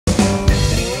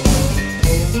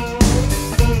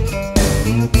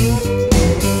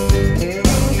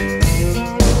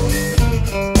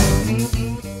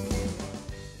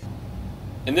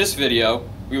In this video,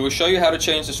 we will show you how to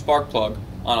change the spark plug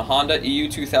on a Honda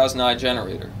EU2000i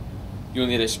generator. You will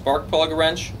need a spark plug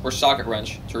wrench or socket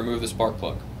wrench to remove the spark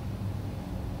plug.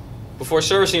 Before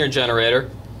servicing your generator,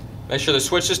 make sure the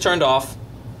switch is turned off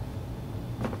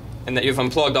and that you've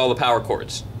unplugged all the power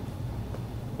cords.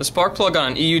 The spark plug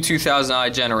on an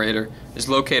EU2000i generator is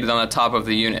located on the top of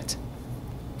the unit.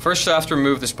 First, you'll have to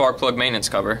remove the spark plug maintenance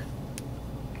cover.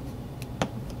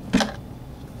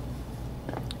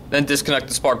 Then disconnect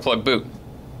the spark plug boot.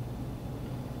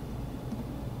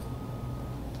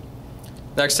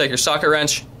 Next, take your socket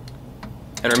wrench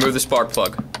and remove the spark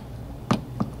plug.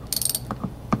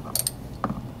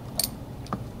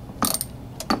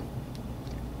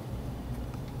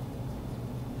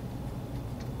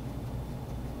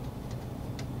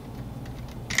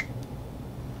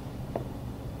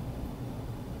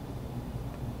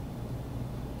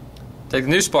 Take the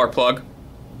new spark plug,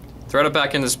 thread it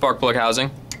back into the spark plug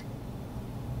housing,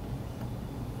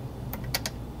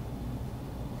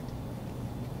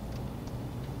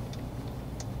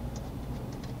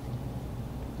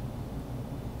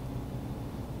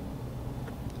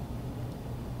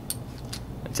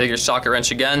 and take your socket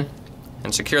wrench again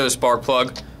and secure the spark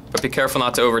plug, but be careful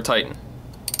not to over tighten.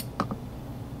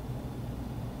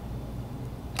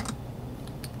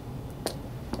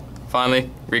 Finally,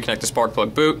 reconnect the spark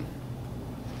plug boot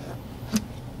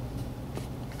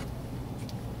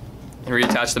and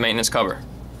reattach the maintenance cover.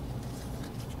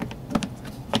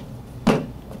 And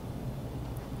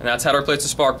that's how to replace the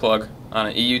spark plug on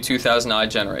an EU2000i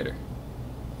generator.